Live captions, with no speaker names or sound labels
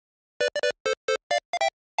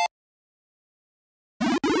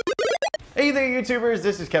Hey there YouTubers,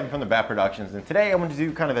 this is Kevin from TheBattProductions, and today I want to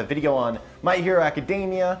do kind of a video on My Hero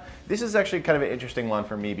Academia. This is actually kind of an interesting one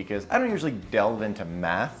for me because I don't usually delve into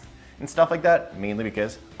math and stuff like that, mainly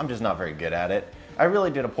because I'm just not very good at it. I really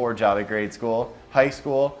did a poor job at grade school, high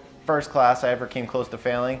school, first class I ever came close to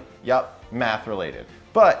failing, yup, math related.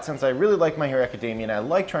 But since I really like My Hero Academia and I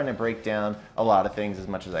like trying to break down a lot of things as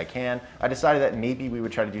much as I can, I decided that maybe we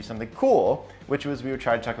would try to do something cool, which was we would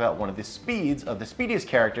try to talk about one of the speeds of the speediest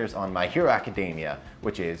characters on My Hero Academia,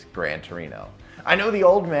 which is Gran Torino. I know the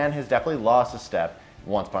old man has definitely lost a step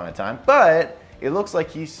once upon a time, but it looks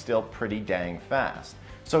like he's still pretty dang fast.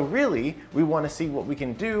 So really, we want to see what we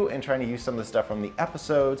can do and trying to use some of the stuff from the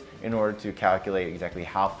episodes in order to calculate exactly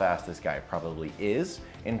how fast this guy probably is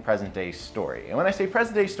in present day story. And when I say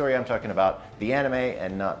present day story, I'm talking about the anime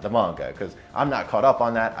and not the manga, because I'm not caught up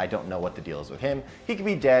on that. I don't know what the deal is with him. He could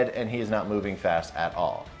be dead and he is not moving fast at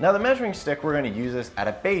all. Now the measuring stick we're going to use this at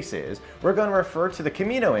a base is, we're going to refer to the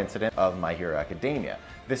Camino Incident of My Hero Academia.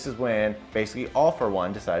 This is when basically All For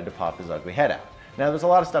One decided to pop his ugly head out. Now there's a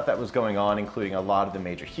lot of stuff that was going on, including a lot of the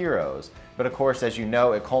major heroes, but of course, as you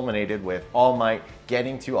know, it culminated with All Might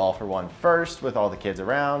getting to All For One first with all the kids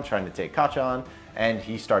around, trying to take Kachan, and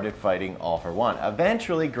he started fighting All For One.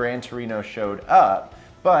 Eventually, Gran Torino showed up,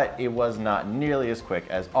 but it was not nearly as quick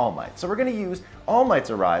as All Might. So we're going to use All Might's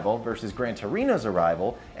arrival versus Gran Torino's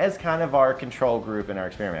arrival as kind of our control group and our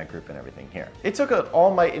experiment group and everything here. It took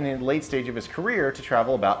All Might in the late stage of his career to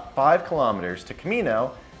travel about 5 kilometers to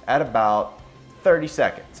Camino at about 30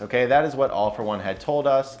 seconds, okay? That is what All For One had told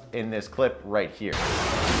us in this clip right here.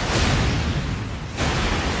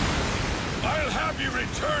 I'll have you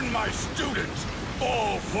return my student,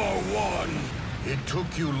 All For One. It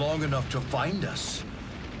took you long enough to find us.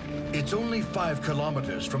 It's only 5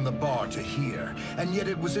 kilometers from the bar to here, and yet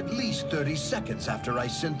it was at least 30 seconds after I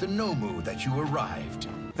sent the Nomu that you arrived.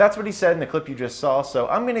 That's what he said in the clip you just saw, so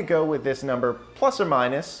I'm going to go with this number plus or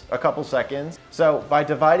minus a couple seconds. So by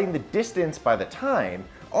dividing the distance by the time,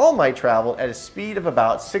 All Might traveled at a speed of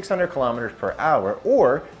about 600 kilometers per hour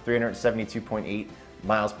or 372.8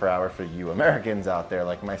 miles per hour for you Americans out there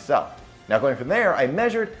like myself. Now going from there, I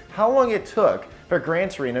measured how long it took for Gran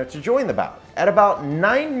Torino to join the bout. At about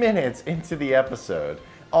 9 minutes into the episode,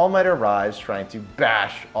 All Might arrives trying to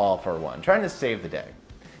bash All For One, trying to save the day.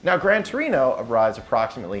 Now, Gran Torino arrives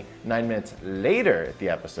approximately 9 minutes later at the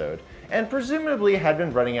episode, and presumably had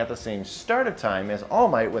been running at the same start of time as All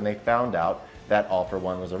Might when they found out that All For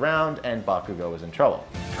One was around and Bakugo was in trouble.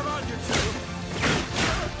 Come on, you two.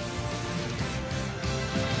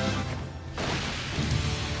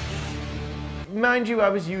 Mind you, I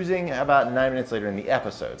was using about 9 minutes later in the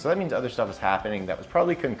episode, so that means other stuff was happening that was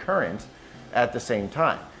probably concurrent at the same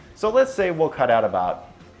time. So let's say we'll cut out about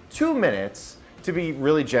 2 minutes to be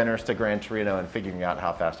really generous to Gran Torino and figuring out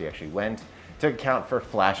how fast he actually went, to account for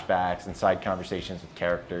flashbacks and side conversations with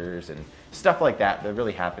characters and stuff like that that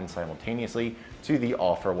really happened simultaneously to the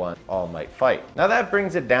All For One All Might fight. Now that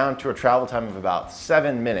brings it down to a travel time of about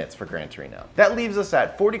 7 minutes for Gran Torino. That leaves us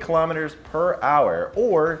at 40 kilometers per hour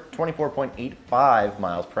or 24.85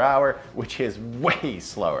 miles per hour, which is way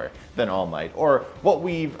slower than All Might, or what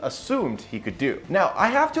we've assumed he could do. Now, I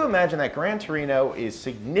have to imagine that Gran Torino is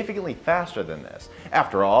significantly faster than this.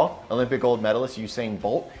 After all, Olympic gold medalist Usain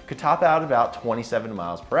Bolt could top out about 27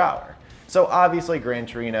 miles per hour. So obviously Gran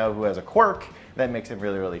Torino, who has a quirk that makes him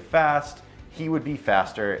really, really fast, he would be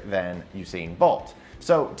faster than Usain Bolt.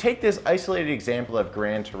 So take this isolated example of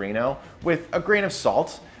Gran Torino with a grain of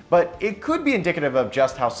salt, but it could be indicative of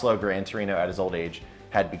just how slow Gran Torino at his old age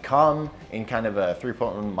had become in kind of a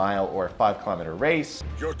 3.1 mile or 5 kilometer race.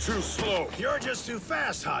 You're too slow. You're just too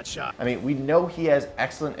fast, hotshot. I mean, we know he has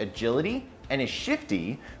excellent agility and is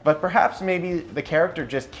shifty, but perhaps maybe the character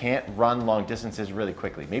just can't run long distances really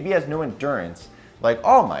quickly. Maybe he has no endurance like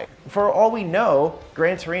All Might. For all we know,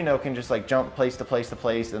 Gran Torino can just like jump place to place to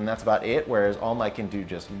place and that's about it, whereas All Might can do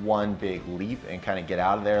just one big leap and kind of get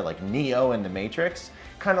out of there like Neo in the Matrix,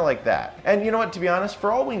 kind of like that. And you know what, to be honest,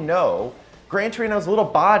 for all we know, Gran Torino's little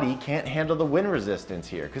body can't handle the wind resistance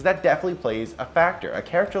here, because that definitely plays a factor. A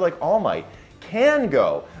character like All Might can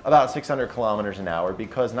go about 600 kilometers an hour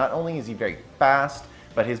because not only is he very fast,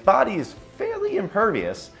 but his body is fairly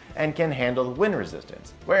impervious and can handle the wind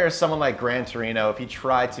resistance. Whereas someone like Gran Torino, if he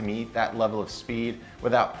tried to meet that level of speed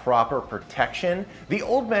without proper protection, the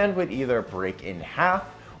old man would either break in half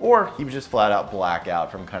or he was just flat out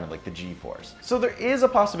blackout from kind of like the G-force. So there is a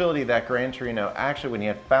possibility that Gran Torino actually, when he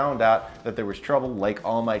had found out that there was trouble like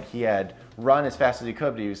All Might, he had run as fast as he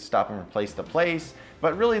could, but he was stopping from place to place.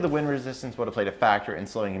 But really the wind resistance would have played a factor in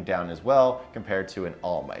slowing him down as well compared to an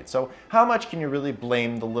All Might. So how much can you really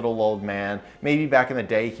blame the little old man? Maybe back in the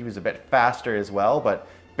day he was a bit faster as well, but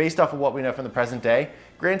based off of what we know from the present day,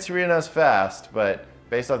 Gran Torino's fast, but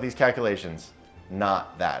based off these calculations,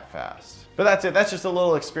 not that fast. But that's it. That's just a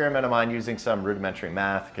little experiment of mine using some rudimentary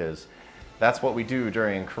math, because that's what we do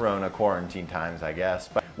during Corona quarantine times, I guess.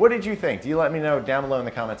 But what did you think? Do you let me know down below in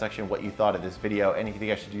the comment section what you thought of this video, and if you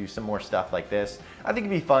think I should do some more stuff like this. I think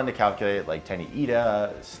it'd be fun to calculate like Teni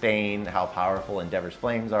Ida, Stain, how powerful Endeavor's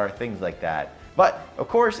flames are, things like that. But of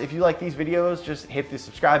course, if you like these videos, just hit the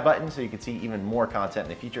subscribe button so you can see even more content in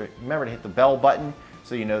the future. Remember to hit the bell button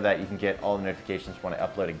so you know that you can get all the notifications when I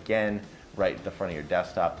upload again right at the front of your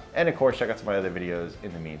desktop. And of course, check out some of my other videos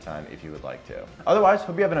in the meantime if you would like to. Otherwise,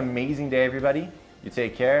 hope you have an amazing day, everybody. You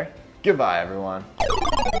take care. Goodbye, everyone.